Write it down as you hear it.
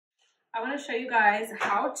I want to show you guys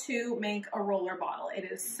how to make a roller bottle. It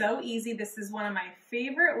is so easy. This is one of my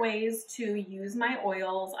favorite ways to use my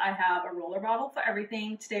oils. I have a roller bottle for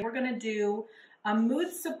everything. Today we're going to do a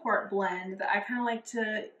mood support blend that I kind of like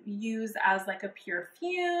to use as like a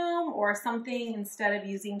perfume or something instead of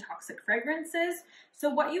using toxic fragrances. So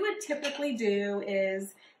what you would typically do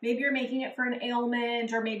is maybe you're making it for an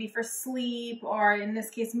ailment or maybe for sleep or in this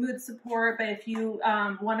case mood support, but if you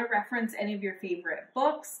want to reference any of your favorite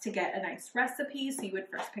books to get a nice recipe, so you would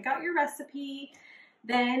first pick out your recipe.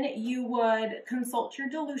 Then you would consult your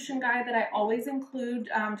dilution guide that I always include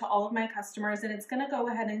to all of my customers, and it's going to go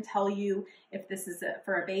ahead and tell you if this is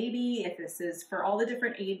for a baby, if this is for all the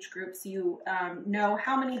different age groups. You know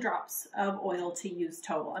how many drops of oil to use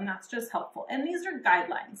total, and that's just helpful. And these are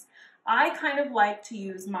guidelines. I kind of like to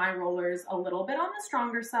use my rollers a little bit on the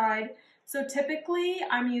stronger side. So typically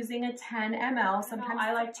I'm using a 10 ml. Sometimes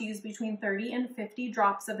I like to use between 30 and 50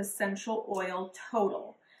 drops of essential oil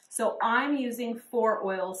total. So I'm using 4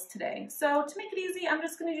 oils today. So to make it easy, I'm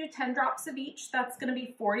just going to do 10 drops of each. That's going to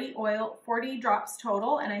be 40 drops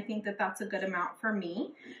total, and I think that that's a good amount for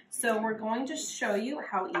me. So we're going to show you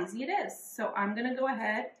how easy it is. So I'm going to go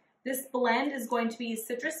ahead. This blend is going to be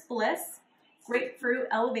Citrus Bliss, Grapefruit,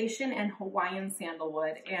 Elevation, and Hawaiian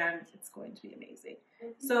Sandalwood, and it's going to be amazing.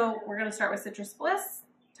 So we're going to start with Citrus Bliss,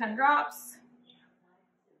 10 drops,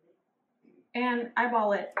 and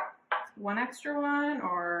eyeball it. One extra one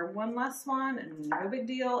or one less one, and no big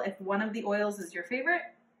deal. If one of the oils is your favorite,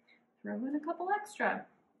 throw in a couple extra.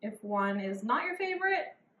 If one is not your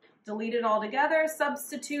favorite, delete it all together,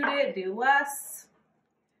 substitute it, do less.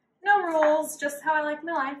 No rules, just how I like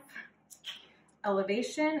my life.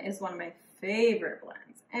 Elevation is one of my favorite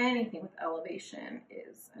blends. Anything with Elevation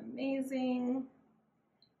is amazing.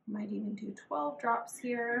 Might even do 12 drops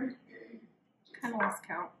here. Kind of lost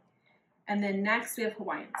count. And then next we have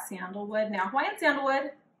Hawaiian Sandalwood. Now Hawaiian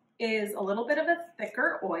Sandalwood is a little bit of a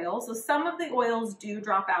thicker oil, so some of the oils do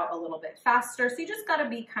drop out a little bit faster, so you just got to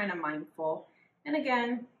be kind of mindful. And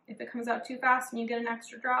again, if it comes out too fast and you get an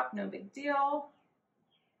extra drop, no big deal.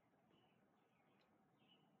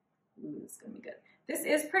 Ooh, this is going to be good. This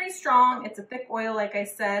is pretty strong. It's a thick oil, like I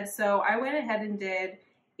said, so I went ahead and did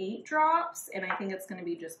 8 drops, and I think it's going to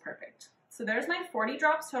be just perfect. So there's my 40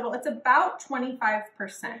 drops total. It's about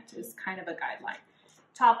 25% is kind of a guideline.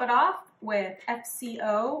 Top it off with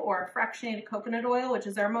FCO or fractionated coconut oil, which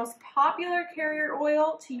is our most popular carrier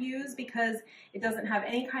oil to use because it doesn't have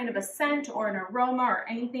any kind of a scent or an aroma or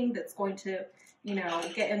anything that's going to, you know,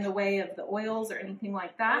 get in the way of the oils or anything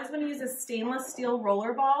like that. I was going to use a stainless steel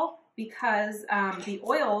roller ball because the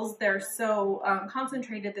oils, they're so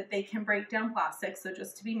concentrated that they can break down plastic, so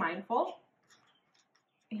just to be mindful.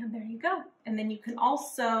 And there you go. And then you can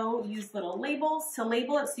also use little labels to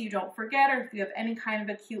label it so you don't forget, or if you have any kind of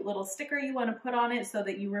a cute little sticker you want to put on it so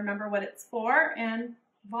that you remember what it's for, and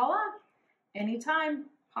voila. Anytime,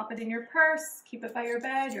 pop it in your purse, keep it by your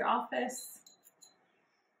bed, your office.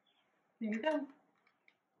 There you go.